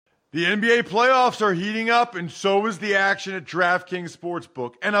The NBA playoffs are heating up, and so is the action at DraftKings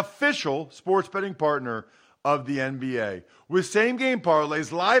Sportsbook, an official sports betting partner of the NBA. With same-game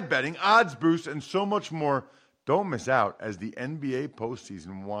parlays, live betting, odds boosts, and so much more, don't miss out as the NBA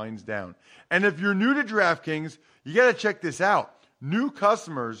postseason winds down. And if you're new to DraftKings, you got to check this out. New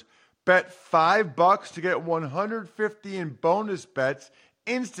customers bet $5 to get $150 in bonus bets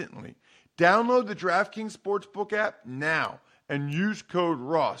instantly. Download the DraftKings Sportsbook app now and use code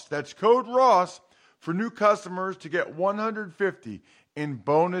Ross. That's code Ross for new customers to get $150 in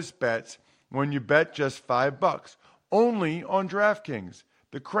bonus bets when you bet just $5. Only on DraftKings.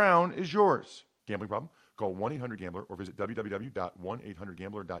 The crown is yours. Gambling problem? Call 1-800-GAMBLER or visit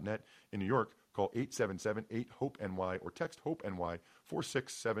www.1800gambler.net. In New York, call 877-8-HOPE-NY or text HOPE-NY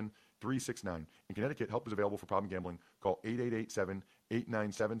 467-369. In Connecticut, help is available for problem gambling. Call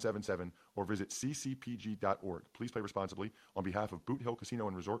 888-7-897-7777 or visit ccpg.org. Please play responsibly on behalf of Boot Hill Casino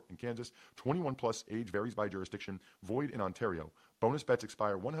and Resort in Kansas. 21 plus, age varies by jurisdiction. Void in Ontario. Bonus bets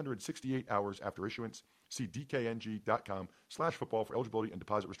expire 168 hours after issuance. See dkng.com/football for eligibility and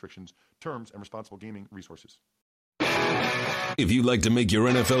deposit restrictions, terms, and responsible gaming resources. If you'd like to make your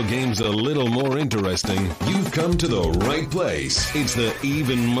NFL games a little more interesting, you've come to the right place. It's the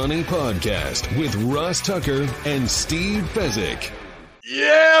Even Money Podcast with Ross Tucker and Steve Fezzik.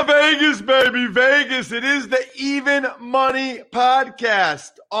 Yeah, Vegas, baby, Vegas. It is the Even Money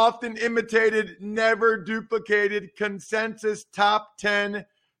Podcast. Often imitated, never duplicated, consensus top 10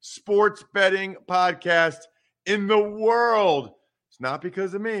 sports betting podcast in the world. It's not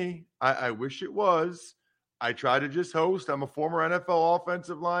because of me. I wish it was. I try to just host. I'm a former NFL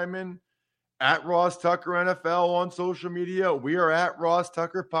offensive lineman at Ross Tucker NFL on social media. We are at Ross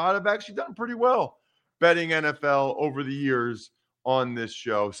Tucker Pod. I've actually done pretty well betting NFL over the years on this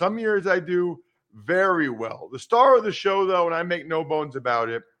show. Some years I do very well. The star of the show, though, and I make no bones about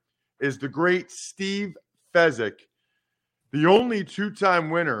it, is the great Steve Fezzik, the only two-time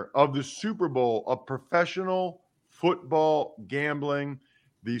winner of the Super Bowl of professional football gambling,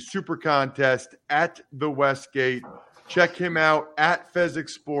 the Super Contest at the Westgate. Check him out at Fezzik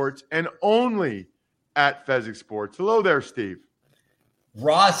Sports and only at Fezzik Sports. Hello there, Steve.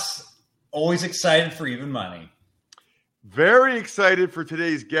 Ross, always excited for Even Money. Very excited for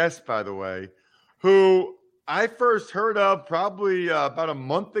today's guest, by the way, who I first heard of probably about a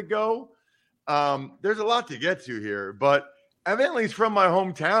month ago. There's a lot to get to here, but evidently he's from my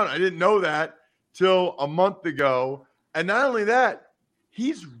hometown. I didn't know that till a month ago. And not only that,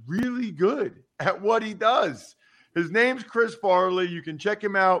 he's really good at what he does. His name's Chris Farley. You can check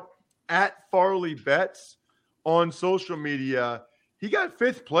him out at Farley Bets on social media. He got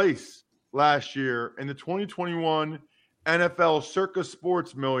 5th place last year in the 2021 NFL Circa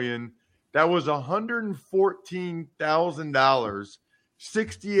Sports Million. That was $114,000,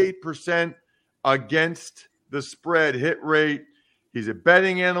 68% against the spread hit rate. He's a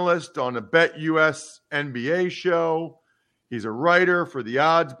betting analyst on a Bet US NBA show. He's a writer for the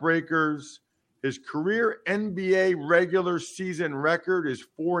Odds Breakers. His career NBA regular season record is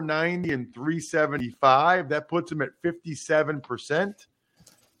 490 and 375. That puts him at 57%.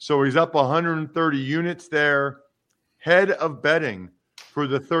 So he's up 130 units there. Head of betting for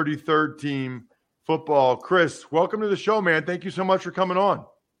the 33rd team football. Chris, welcome to the show, man. Thank you so much for coming on.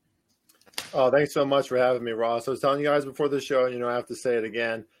 Oh, thanks so much for having me, Ross. I was telling you guys before the show, I have to say it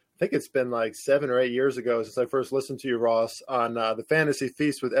again. I think it's been like 7 or 8 years ago since I first listened to you, Ross, on the Fantasy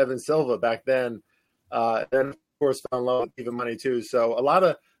Feast with Evan Silva back then. Then, of course, found love with Even Money too. So a lot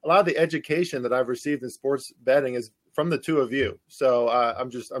of the education that I've received in sports betting is from the two of you. So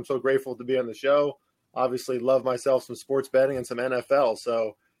I'm so grateful to be on the show. Obviously, love myself some sports betting and some NFL.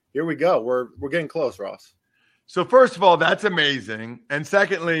 So here we go. We're getting close, Ross. So first of all, that's amazing. And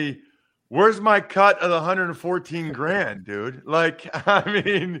secondly, where's my cut of the 114 grand, dude? Like, I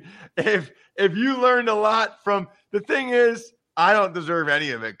mean, if you learned a lot from – the thing is, I don't deserve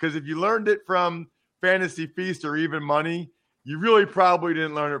any of it because if you learned it from Fantasy Feast or Even Money, you really probably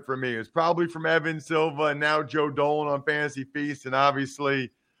didn't learn it from me. It was probably from Evan Silva and now Joe Dolan on Fantasy Feast and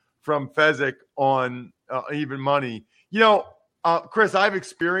obviously from Fezzik on Even Money. Chris, I've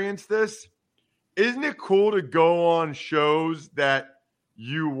experienced this. Isn't it cool to go on shows that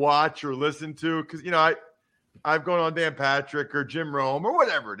you watch or listen to? Because, I've gone on Dan Patrick or Jim Rome or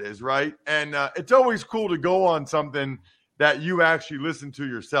whatever it is, right? And it's always cool to go on something that you actually listen to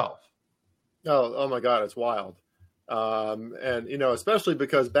yourself. Oh my God, it's wild. And, especially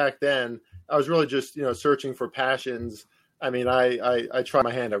because back then I was really just, searching for passions. I mean, I tried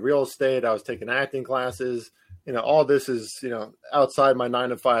my hand at real estate. I was taking acting classes. All this is, outside my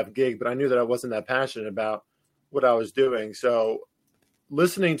 9-to-5 gig, but I knew that I wasn't that passionate about what I was doing. So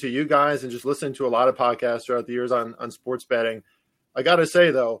listening to you guys and just listening to a lot of podcasts throughout the years on sports betting, I got to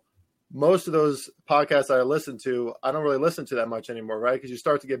say, though, most of those podcasts I listen to, I don't really listen to that much anymore, right? Because you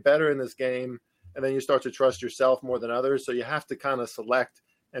start to get better in this game, and then you start to trust yourself more than others. So you have to kind of select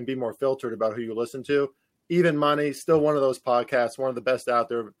and be more filtered about who you listen to. Even Money, still one of those podcasts, one of the best out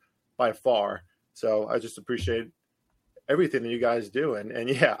there by far. So I just appreciate everything that you guys do. And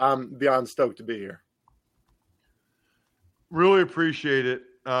yeah, I'm beyond stoked to be here. Really appreciate it.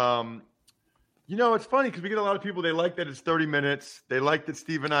 It's funny because we get a lot of people, they like that it's 30 minutes. They like that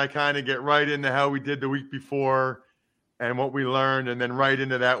Steve and I kind of get right into how we did the week before and what we learned, and then right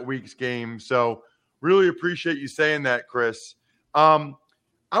into that week's game. So really appreciate you saying that, Chris.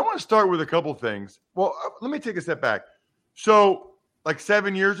 I want to start with a couple things. Well, let me take a step back. So like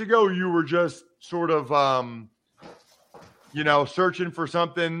 7 years ago, you were just sort of, searching for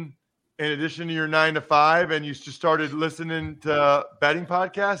something in addition to your 9 to 5, and you just started listening to betting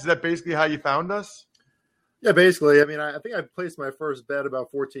podcasts. Is that basically how you found us? Yeah, basically. I mean, I think I placed my first bet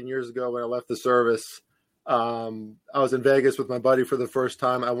about 14 years ago when I left the service. I was in Vegas with my buddy for the first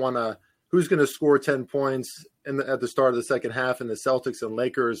time. I won who's going to score 10 points at the start of the second half in the Celtics and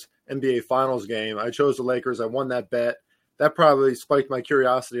Lakers NBA Finals game. I chose the Lakers. I won that bet. That probably spiked my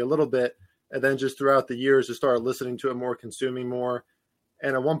curiosity a little bit. And then just throughout the years, I started listening to it more, consuming more.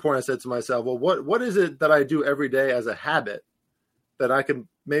 And at one point I said to myself, well, what is it that I do every day as a habit that I can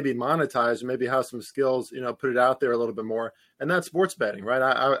maybe monetize, maybe have some skills, put it out there a little bit more? And that's sports betting, right?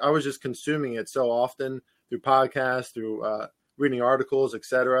 I was just consuming it so often through podcasts, through reading articles,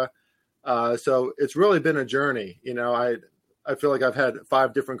 etc. So it's really been a journey. I feel like I've had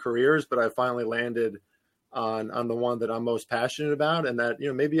 5 different careers, but I finally landed on the one that I'm most passionate about, and that,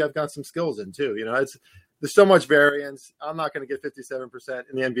 maybe I've got some skills in too. There's so much variance. I'm not going to get 57%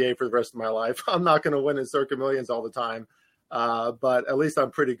 in the NBA for the rest of my life. I'm not going to win in Circa Millions all the time. But at least I'm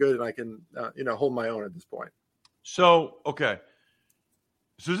pretty good, and I can, hold my own at this point. So, okay.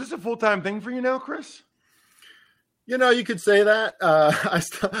 So is this a full-time thing for you now, Chris? You could say that.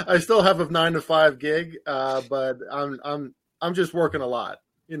 I still have a 9 to 5 gig, but I'm just working a lot.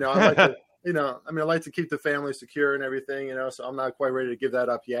 I like to, I like to keep the family secure and everything, so I'm not quite ready to give that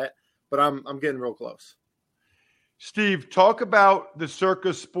up yet, but I'm getting real close. Steve, talk about the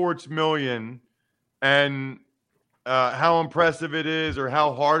Circa Sports Million and how impressive it is, or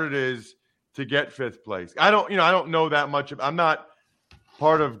how hard it is to get 5th place. I don't know that much. I'm not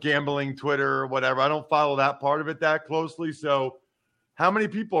part of gambling Twitter or whatever. I don't follow that part of it that closely. So how many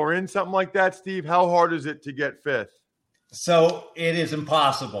people are in something like that, Steve? How hard is it to get 5th? So it is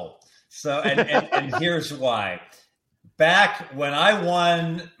impossible. So, and here's why. Back when I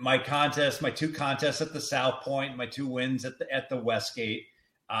won my 2 contests at the South Point, my 2 wins at the Westgate,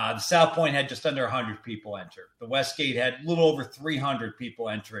 the South Point had just under 100 people enter. The Westgate had a little over 300 people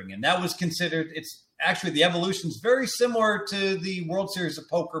entering, and that was considered. It's actually, the evolution is very similar to the World Series of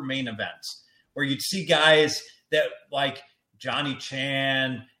Poker main events, where you'd see guys that like Johnny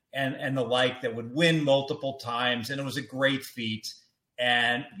Chan and the like that would win multiple times, and it was a great feat.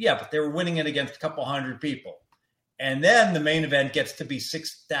 And yeah, but they were winning it against a couple hundred people. And then the main event gets to be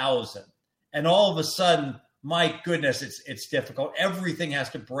 6,000. And all of a sudden, my goodness, it's difficult. Everything has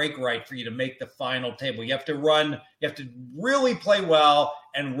to break right for you to make the final table. You have to really play well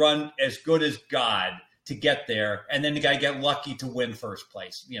and run as good as God to get there. And then you got to get lucky to win first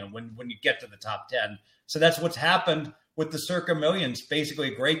place, when you get to the top 10. So that's what's happened with the Circa Millions.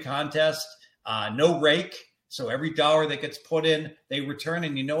 Basically a great contest, no rake. So every dollar that gets put in, they return.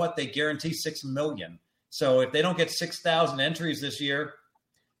 And you know what? They guarantee $6 million. So if they don't get 6,000 entries this year,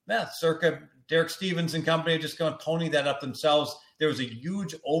 Circa, Derek Stevens and company are just going to pony that up themselves. There was a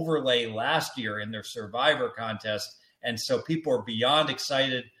huge overlay last year in their Survivor contest. And so people are beyond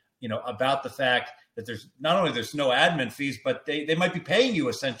excited, about the fact that there's no admin fees, but they might be paying you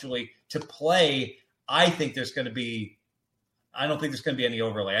essentially to play. I don't think there's going to be any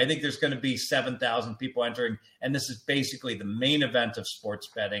overlay. I think there's going to be 7,000 people entering. And this is basically the main event of sports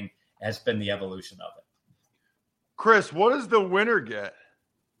betting, has been the evolution of it. Chris, what does the winner get?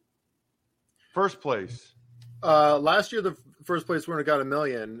 First place. Last year, the first place winner got $1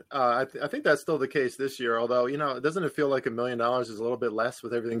 million. I think that's still the case this year. Although, doesn't it feel like $1 million is a little bit less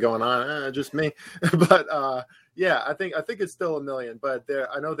with everything going on? Just me. But yeah, I think it's still $1 million. But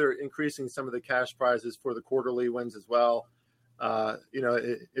I know they're increasing some of the cash prizes for the quarterly wins as well.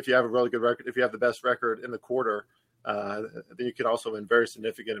 If you have a really good record, if you have the best record in the quarter, then you can also win very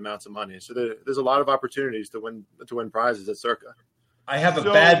significant amounts of money. So there's a lot of opportunities to win prizes at Circa. I have a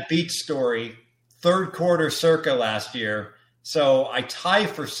bad beat story. 3rd quarter Circa last year. So I tie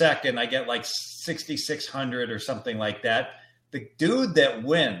for second. I get like 6,600 or something like that. the dude that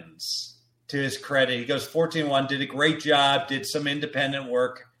wins, to his credit, he goes 14-1, did a great job, did some independent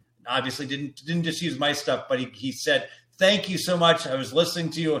work. Obviously didn't just use my stuff, but he said, thank you so much. I was listening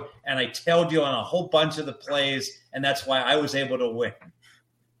to you, and I tailed you on a whole bunch of the plays, and that's why I was able to win.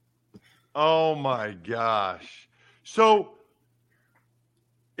 Oh, my gosh. So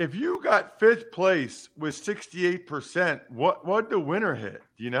if you got fifth place with 68%, what the winner hit?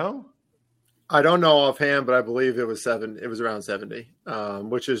 Do you know? I don't know offhand, but I believe it was around 70,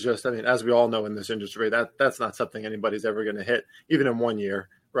 which is just, I mean, as we all know in this industry, that's not something anybody's ever going to hit, even in 1 year,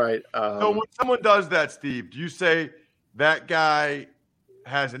 right? So when someone does that, Steve, do you say that guy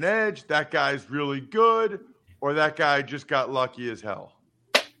has an edge, that guy's really good, or that guy just got lucky as hell?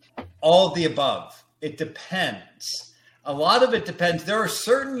 All of the above. It depends. A lot of it depends. There are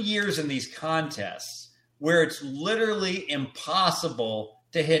certain years in these contests where it's literally impossible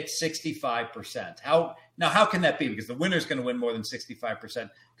to hit 65%. How can that be? Because the winner's going to win more than 65%.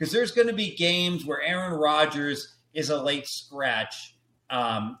 Because there's going to be games where Aaron Rodgers is a late scratch,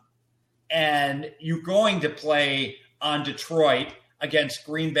 and you're going to play on Detroit against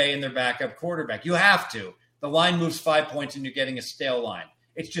Green Bay and their backup quarterback. You have to. The line moves 5 points, and you're getting a stale line.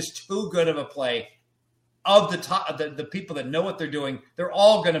 It's just too good of a play. Of the top, the people that know what they're doing, they're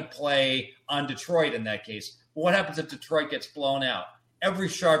all going to play on Detroit in that case. But what happens if Detroit gets blown out? Every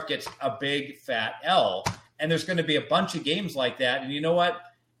sharp gets a big fat L, and there's going to be a bunch of games like that. And you know what?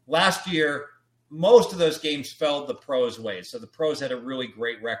 Last year, most of those games fell the pros' way. So the pros had a really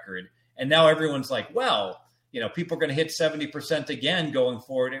great record. And now everyone's like, well, people are going to hit 70% again going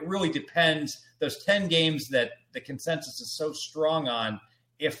forward. It really depends. Those 10 games that the consensus is so strong on,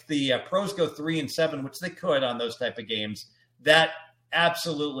 if the pros go 3-7, which they could on those type of games, that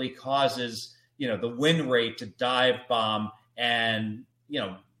absolutely causes, the win rate to dive bomb. And,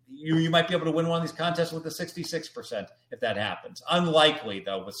 you might be able to win one of these contests with a 66% if that happens. Unlikely,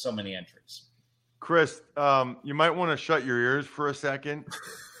 though, with so many entries. Chris, you might want to shut your ears for a second.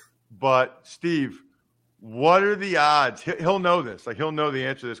 But, Steve, what are the odds? He'll know this. He'll know the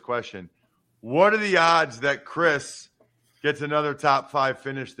answer to this question. What are the odds that Chris gets another top 5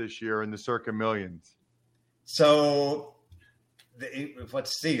 finish this year in the Circa Millions? So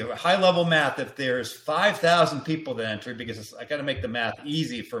let's see, high-level math, if there's 5,000 people that enter, because I got to make the math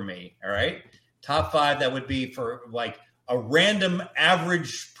easy for me, all right? Top 5, that would be for like a random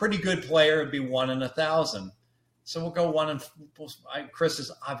average, pretty good player, would be 1 in 1,000. So we'll go 1 in. Chris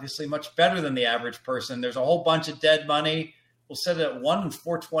is obviously much better than the average person. There's a whole bunch of dead money. We'll set it at 1 in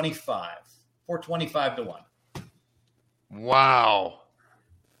 425. 425 to 1. Wow.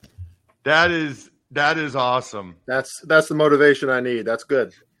 That is awesome. That's the motivation I need. That's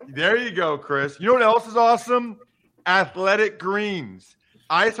good. There you go, Chris. You know what else is awesome? Athletic Greens.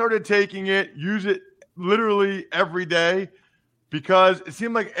 I started taking it, use it literally every day, because it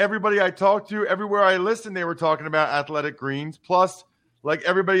seemed like everybody I talked to, everywhere I listened, they were talking about Athletic Greens. Plus, like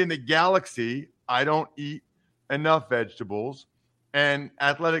everybody in the galaxy, I don't eat enough vegetables. And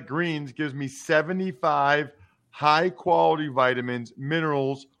Athletic Greens gives me 75 high-quality vitamins,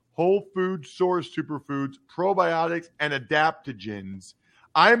 minerals, whole food source superfoods, probiotics, and adaptogens.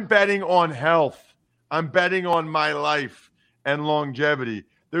 I'm betting on health. I'm betting on my life and longevity.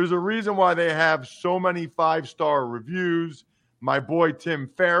 There's a reason why they have so many 5-star reviews. My boy Tim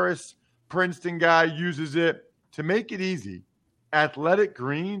Ferriss, Princeton guy, uses it. To make it easy, Athletic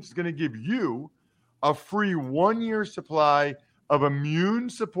Greens is going to give you a free 1-year supply of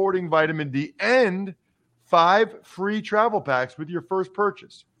immune-supporting vitamin D and 5 free travel packs with your first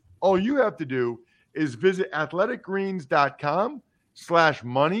purchase. All you have to do is visit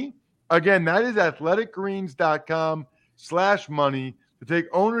athleticgreens.com/money. Again, that is athleticgreens.com/money to take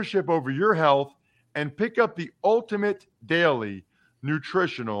ownership over your health and pick up the ultimate daily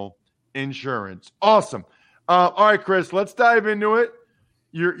nutritional insurance. Awesome. All right, Chris, let's dive into it.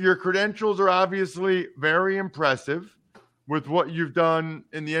 Your credentials are obviously very impressive with what you've done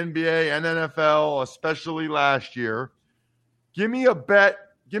in the NBA and NFL, especially last year. Give me a bet.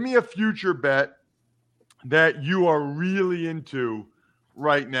 Give me a future bet that you are really into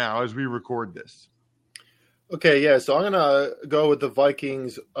right now as we record this. Okay, yeah. So I'm going to go with the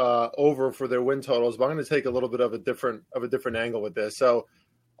Vikings over for their win totals, but I'm going to take a little bit of a different angle with this. So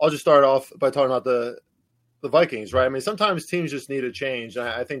I'll just start off by talking about the Vikings, right? I mean, sometimes teams just need a change, and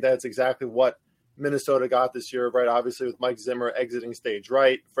I think that's exactly what Minnesota got this year, right? Obviously, with Mike Zimmer exiting stage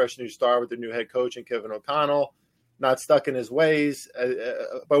right, fresh new start with their new head coach and Kevin O'Connell, not stuck in his ways.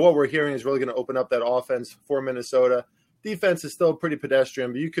 By what we're hearing, is really going to open up that offense for Minnesota. Defense is still pretty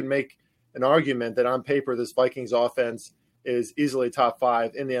pedestrian, but you can make an argument that on paper this Vikings offense is easily top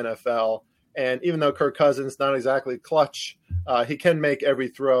 5 in the NFL. And even though Kirk Cousins not exactly clutch, he can make every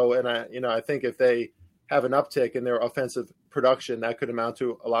throw. And I think if they have an uptick in their offensive production, that could amount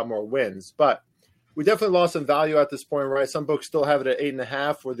to a lot more wins. But we definitely lost some value at this point, right? Some books still have it at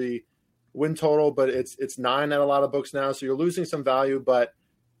 8.5 for the win total, but it's 9 at a lot of books now. So you're losing some value. But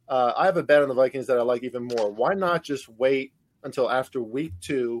I have a bet on the Vikings that I like even more. Why not just wait until after week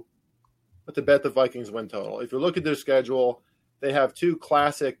 2 to bet the Vikings win total? If you look at their schedule, they have 2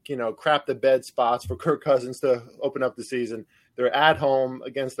 classic, crap the bed spots for Kirk Cousins to open up the season. They're at home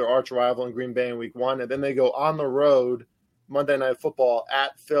against their arch rival in Green Bay in week 1, and then they go on the road Monday Night Football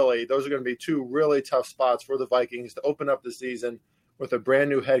at Philly. Those are going to be 2 really tough spots for the Vikings to open up the season with a brand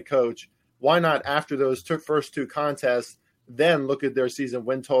new head coach. Why not, after those first 2 contests, then look at their season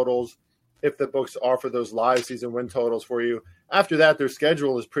win totals if the books offer those live season win totals for you? After that, their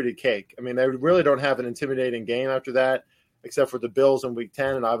schedule is pretty cake. I mean, they really don't have an intimidating game after that, except for the Bills in week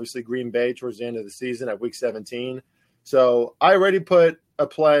 10 and obviously Green Bay towards the end of the season at week 17. So I already put a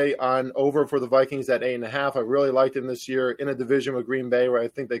play on over for the Vikings at 8.5. I really liked them this year in a division with Green Bay where I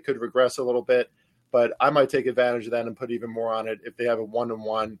think they could regress a little bit, but I might take advantage of that and put even more on it if they have a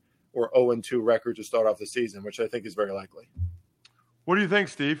 1-1 or 0-2 record to start off the season, which I think is very likely. What do you think,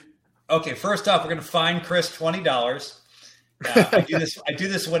 Steve? Okay, first off, we're going to fine Chris $20. I do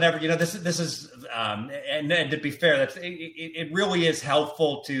this whenever, this is, and to be fair, it really is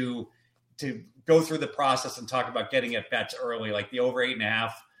helpful to go through the process and talk about getting at bets early, like the over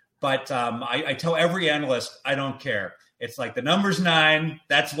 8.5. But I tell every analyst, I don't care. It's like the number's 9.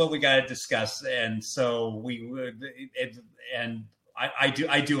 That's what we got to discuss. And so I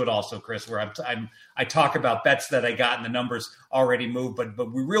do it also, Chris, where I talk about bets that I got and the numbers already moved,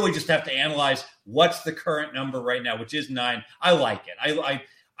 but we really just have to analyze what's the current number right now, which is 9. I like it.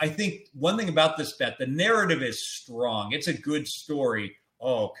 I think one thing about this bet, the narrative is strong. It's a good story.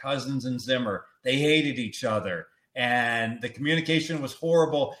 Oh, Cousins and Zimmer, they hated each other, and the communication was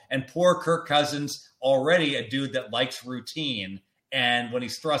horrible. And poor Kirk Cousins, already a dude that likes routine, and when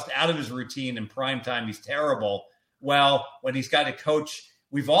he's thrust out of his routine in prime time, he's terrible. Well, when he's got a coach,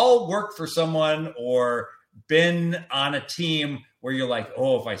 we've all worked for someone or been on a team where you're like,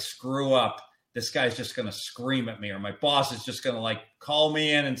 oh, if I screw up, this guy's just going to scream at me, or my boss is just going to call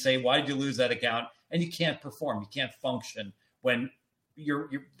me in and say, why did you lose that account? And you can't perform. You can't function when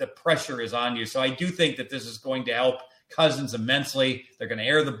the pressure is on you. So I do think that this is going to help Cousins immensely. They're going to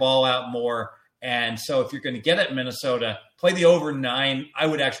air the ball out more. And so if you're going to get at Minnesota, play the over 9. I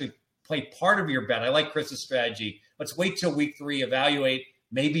would actually play part of your bet. I like Chris's strategy. Let's wait till week 3, evaluate,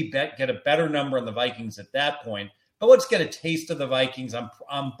 maybe get a better number on the Vikings at that point. But let's get a taste of the Vikings.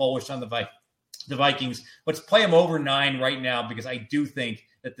 I'm bullish on the Vikings. Let's play them over 9 right now, because I do think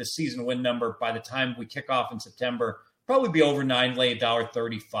that the season win number by the time we kick off in September probably be over 9, lay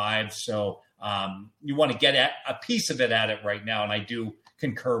 $1.35. So you want to get at a piece of it at it right now, and I do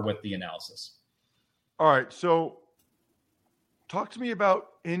concur with the analysis. All right, so talk to me about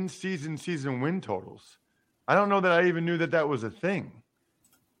in-season win totals. I don't know that I even knew that was a thing.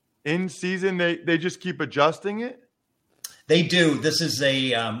 In season, they just keep adjusting it? They do. This is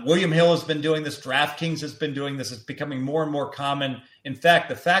William Hill has been doing this. DraftKings has been doing this. It's becoming more and more common. In fact,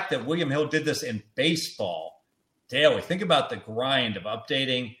 the fact that William Hill did this in baseball daily, think about the grind of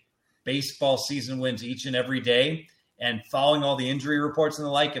updating baseball season wins each and every day and following all the injury reports and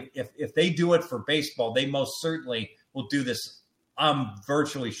the like. If they do it for baseball, they most certainly will do this, I'm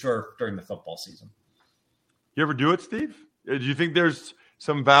virtually sure, during the football season. You ever do it, Steve? Do you think there's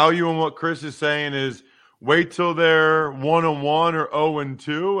some value in what Chris is saying is wait till they're 1-1 or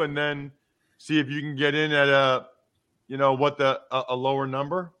 0-2 and then see if you can get in at a lower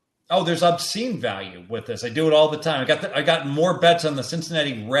number? Oh, there's obscene value with this. I do it all the time. I got more bets on the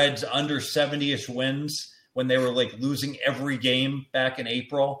Cincinnati Reds under 70-ish wins when they were losing every game back in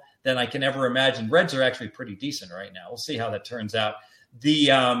April than I can ever imagine. Reds are actually pretty decent right now. We'll see how that turns out.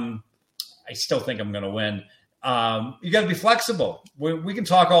 I still think I'm going to win. You got to be flexible. We can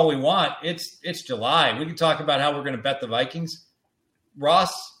talk all we want. It's July. We can talk about how we're going to bet the Vikings.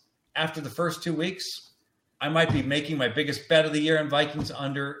 Ross, after the first 2 weeks, I might be making my biggest bet of the year on Vikings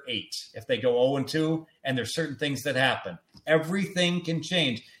under 8. If they go 0-2 and there's certain things that happen, everything can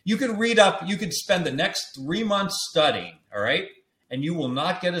change. You could read up, you could spend the next 3 months studying, all right? And you will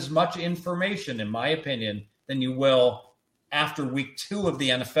not get as much information, in my opinion, than you will after week 2 of the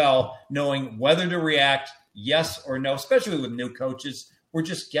NFL, knowing whether to react, yes or no, especially with new coaches. We're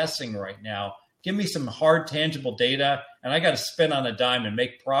just guessing right now. Give me some hard, tangible data, and I got to spin on a dime and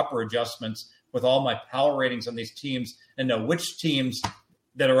make proper adjustments with all my power ratings on these teams and know which teams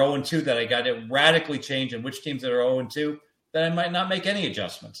that are 0-2 that I got to radically change and which teams that are 0-2 that I might not make any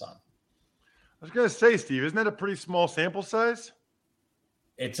adjustments on. I was going to say, Steve, isn't that a pretty small sample size?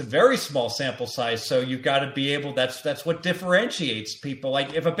 It's a very small sample size, so you've got to be able. That's what differentiates people.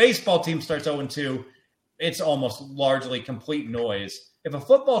 Like if a baseball team starts 0-2, it's almost largely complete noise. If a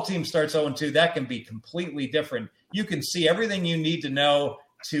football team starts 0-2, that can be completely different. You can see everything you need to know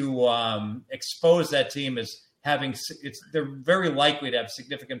to expose that team as having. They're very likely to have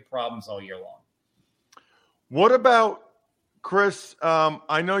significant problems all year long. What about Chris?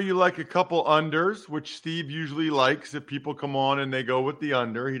 I know you like a couple unders, which Steve usually likes if people come on and they go with the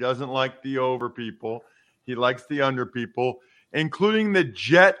under. He doesn't like the over people. He likes the under people, including the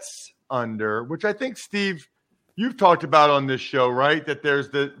Jets under, which I think, Steve, you've talked about on this show, right? That there's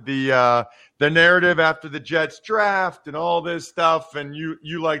the narrative after the Jets draft and all this stuff, and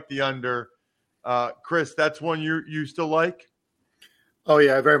you like the under. Chris, that's one you still like? Oh,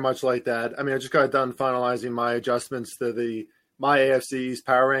 yeah, I very much like that. I mean, I just got done finalizing my adjustments to my AFC East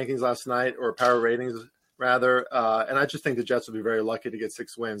power rankings last night, or power ratings, rather. And I just think the Jets will be very lucky to get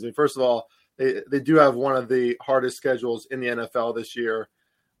 6 wins. I mean, first of all, they do have one of the hardest schedules in the NFL this year.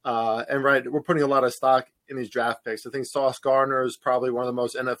 And we're putting a lot of stock in these draft picks. I think Sauce Gardner is probably one of the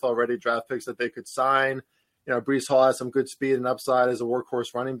most NFL-ready draft picks that they could sign. You know, Breece Hall has some good speed and upside as a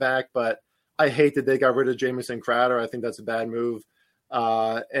workhorse running back, but I hate that they got rid of Jamison Crowder. I think that's a bad move.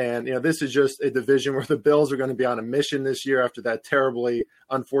 And, you know, this is just a division where the Bills are going to be on a mission this year after that terribly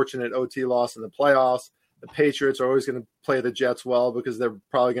unfortunate OT loss in the playoffs. The Patriots are always going to play the Jets well because they're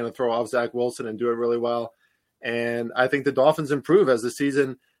probably going to throw off Zach Wilson and do it really well. And I think the Dolphins improve as the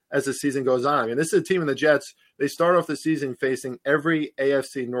season goes on. I mean, this is a team in the Jets. They start off the season facing every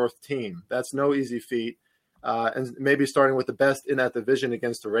AFC North team. That's no easy feat. And maybe starting with the best in that division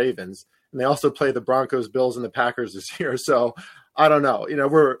against the Ravens. And they also play the Broncos, Bills, and the Packers this year. So I don't know. You know,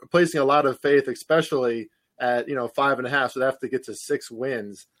 we're placing a lot of faith, especially at, 5.5. So they have to get to 6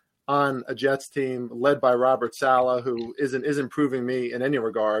 wins on a Jets team led by Robert Saleh, who isn't proving me in any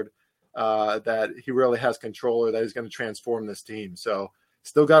regard that he really has control or that he's going to transform this team. So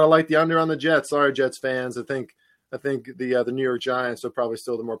still got to like the under on the Jets. Sorry, Jets fans. I think the New York Giants are probably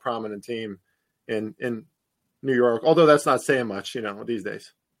still the more prominent team in New York, although that's not saying much, these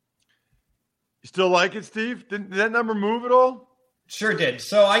days. You still like it, Steve? Did that number move at all? Sure did.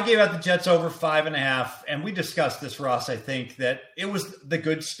 So I gave out the Jets over 5.5, and we discussed this, Ross. I think that it was the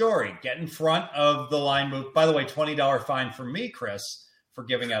good story. Get in front of the line move. By the way, $20 fine for me, Chris, for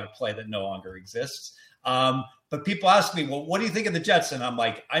giving out a play that no longer exists. But people ask me, well, what do you think of the Jets? And I'm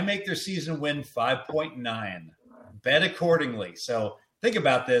like, I make their season win 5.9. Bet accordingly. So think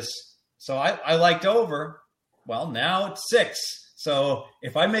about this. So I liked over. Well, now it's 6. So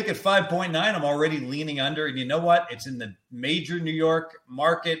if I make it 5.9, I'm already leaning under. And you know what? It's in the major New York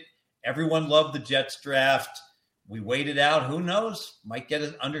market. Everyone loved the Jets draft. We waited out. Who knows? Might get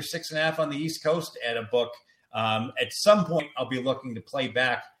it under 6.5 on the East Coast at a book. At some point, I'll be looking to play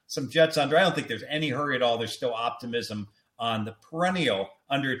back some Jets under. I don't think there's any hurry at all. There's still optimism on the perennial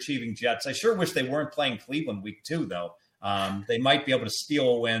underachieving Jets. I sure wish they weren't playing Cleveland week 2, though. They might be able to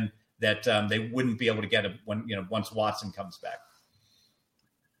steal a win that they wouldn't be able to get when once Watson comes back.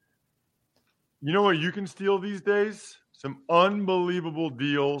 You know what you can steal these days? Some unbelievable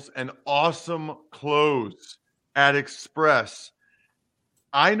deals and awesome clothes at Express.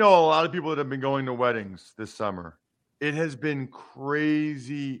 I know a lot of people that have been going to weddings this summer. It has been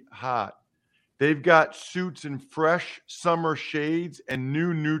crazy hot. They've got suits in fresh summer shades and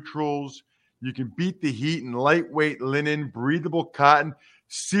new neutrals. You can beat the heat in lightweight linen, breathable cotton.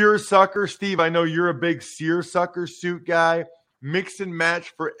 Seersucker, Steve, I know you're a big seersucker suit guy. Mix and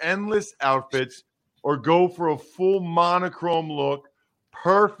match for endless outfits or go for a full monochrome look.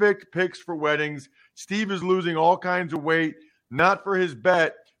 Perfect picks for weddings. Steve is losing all kinds of weight, not for his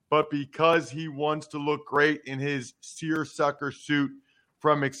bet, but because he wants to look great in his seersucker suit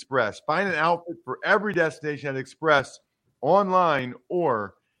from Express. Find an outfit for every destination at Express, online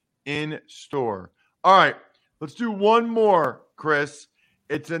or in store. All right, let's do one more, Chris.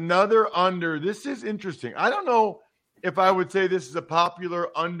 It's another under. This is interesting. I don't know if I would say this is a popular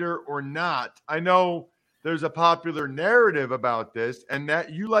under or not. I know there's a popular narrative about this, and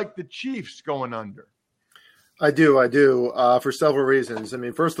that you like the Chiefs going under. I do, for several reasons. I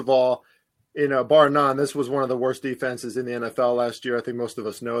mean, first of all, bar none, this was one of the worst defenses in the NFL last year. I think most of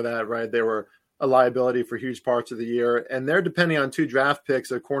us know that, right? They were a liability for huge parts of the year, and they're depending on 2 draft picks,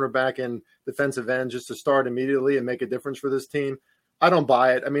 a cornerback and defensive end, just to start immediately and make a difference for this team. I don't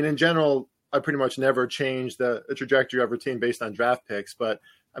buy it. I mean, in general, I pretty much never change the trajectory of our team based on draft picks. But,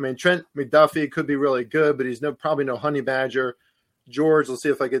 I mean, Trent McDuffie could be really good, but he's probably no honey badger. George, let's see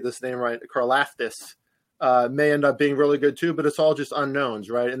if I get this name right, Karlaftis, may end up being really good too, but it's all just unknowns,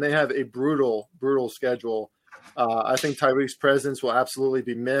 right? And they have a brutal schedule. I think Tyreek's presence will absolutely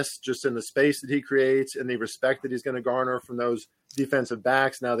be missed just in the space that he creates and the respect that he's going to garner from those defensive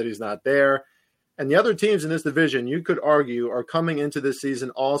backs now that he's not there. And the other teams in this division, you could argue, are coming into this season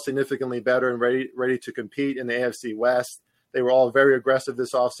all significantly better and ready to compete in the AFC West. They were all very aggressive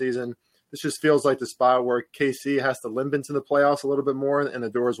this offseason. This just feels like the spot where KC has to limp into the playoffs a little bit more, and the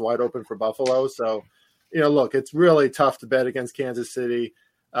door is wide open for Buffalo. So, look, it's really tough to bet against Kansas City.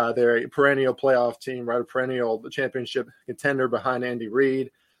 They're a perennial playoff team, right? A perennial championship contender behind Andy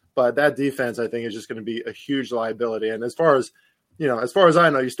Reid. But that defense, I think, is just going to be a huge liability. And as far as I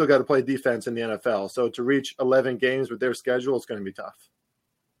know, you still got to play defense in the NFL. So to reach 11 games with their schedule, it's going to be tough.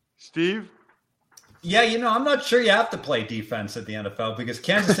 Steve? Yeah, I'm not sure you have to play defense at the NFL because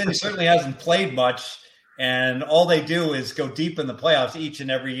Kansas City certainly hasn't played much, and all they do is go deep in the playoffs each and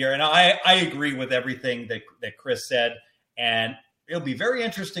every year. And I agree with everything that Chris said, and it'll be very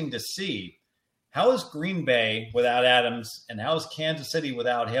interesting to see how is Green Bay without Adams and how is Kansas City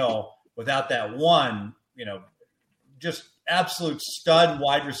without Hill, without that one, just absolute stud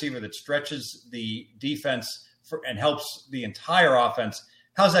wide receiver that stretches the defense and helps the entire offense.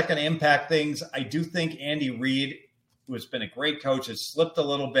 How's that going to impact things? I do think Andy Reid, who has been a great coach, has slipped a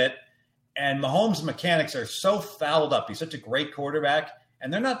little bit. And Mahomes' mechanics are so fouled up. He's such a great quarterback,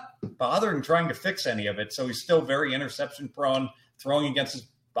 and they're not bothering trying to fix any of it. So he's still very interception prone, throwing against his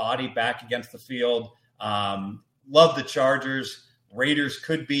body, back against the field. Love the Chargers. Raiders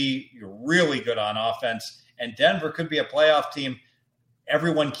could be really good on offense. And Denver could be a playoff team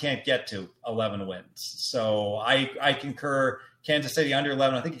everyone can't get to 11 wins. So I concur. Kansas City under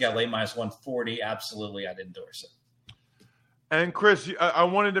 11. I think you got late minus 140. Absolutely, I'd endorse it. And Chris, I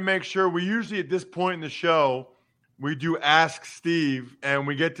wanted to make sure we usually at this point in the show, we do Ask Steve, and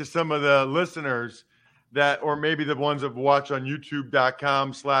we get to some of the listeners that, or maybe the ones that watch on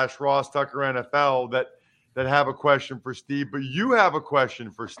youtube.com/RossTuckerNFL that have a question for Steve. But you have a question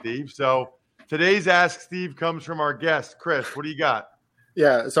for Steve. So today's Ask Steve comes from our guest. Chris, what do you got?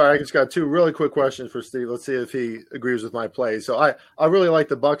 Yeah, sorry, I just got two really quick questions for Steve. Let's see if he agrees with my play. So I really like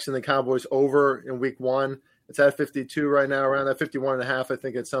the Bucs and the Cowboys over in week 1. It's at 52 right now, around that 51.5, I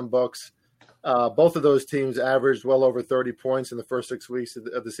think, at some books. Both of those teams averaged well over 30 points in the first 6 weeks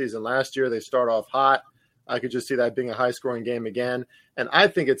of the season last year. They start off hot. I could just see that being a high-scoring game again. And I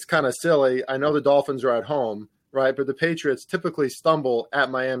think it's kind of silly. I know the Dolphins are at home, right? But the Patriots typically stumble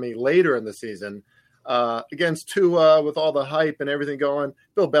at Miami later in the season. Against Tua, with all the hype and everything going,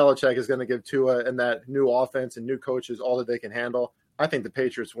 Bill Belichick is going to give Tua and that new offense and new coaches all that they can handle. I think the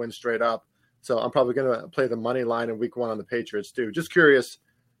Patriots win straight up. So I'm probably going to play the money line in week 1 on the Patriots too. Just curious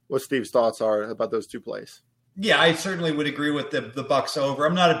what Steve's thoughts are about those two plays. Yeah, I certainly would agree with the Bucs over.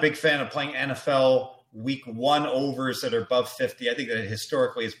 I'm not a big fan of playing NFL week 1 overs that are above 50. I think that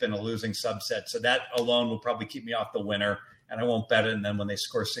historically it's been a losing subset. So that alone will probably keep me off the winner. And I won't bet it. And then when they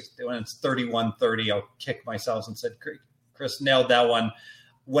score 60, when it's 31-30, I'll kick myself and said, Chris nailed that one.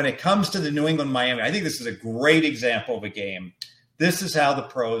 When it comes to the New England Miami, I think this is a great example of a game. This is how the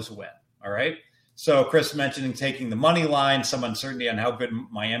pros win. All right. So Chris mentioning taking the money line, some uncertainty on how good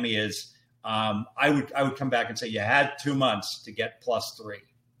Miami is. I would come back and say you had 2 months to get +3.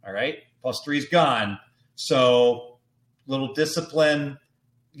 All right. +3 is gone. So little discipline.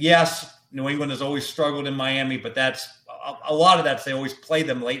 Yes, New England has always struggled in Miami, but that's a lot of that. They always play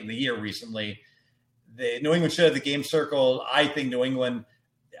them late in the year recently. New England should have the game circled. I think it's going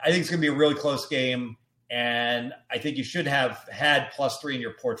to be a really close game. And I think you should have had +3 in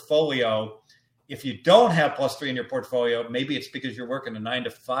your portfolio. If you don't have +3 in your portfolio, maybe it's because you're working a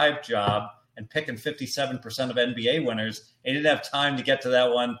 9-to-5 job and picking 57% of NBA winners. And you didn't have time to get to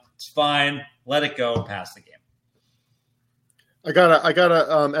that one. It's fine. Let it go. Pass the game. I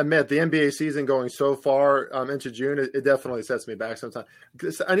gotta admit, the NBA season going so far into June, it definitely sets me back sometimes.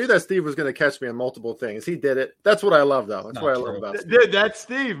 I knew that Steve was going to catch me on multiple things. He did it. That's what I love, though. That's what I love about Steve. That's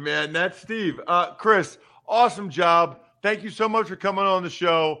Steve, man. That's Steve. Chris, awesome job. Thank you so much for coming on the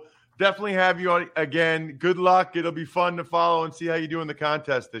show. Definitely have you on again. Good luck. It'll be fun to follow and see how you do in the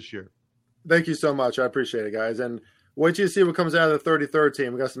contest this year. Thank you so much. I appreciate it, guys. And wait till you see what comes out of the 33rd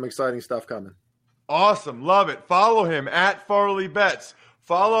team. We got some exciting stuff coming. Awesome. Love it. Follow him at Farley Bets.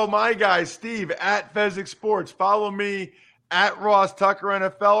 Follow my guy, Steve, at Fezzik Sports. Follow me at Ross Tucker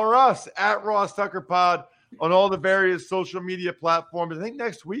NFL or us at Ross Tucker Pod on all the various social media platforms. I think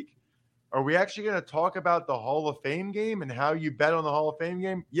next week, are we actually going to talk about the Hall of Fame game and how you bet on the Hall of Fame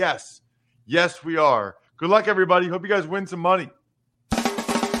game? Yes. Yes, we are. Good luck, everybody. Hope you guys win some money.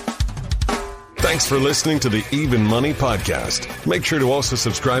 Thanks for listening to the Even Money Podcast. Make sure to also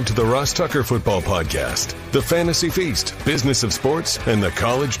subscribe to the Ross Tucker Football Podcast, The Fantasy Feast, Business of Sports, and The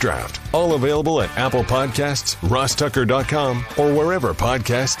College Draft. All available at Apple Podcasts, rosstucker.com, or wherever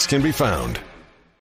podcasts can be found.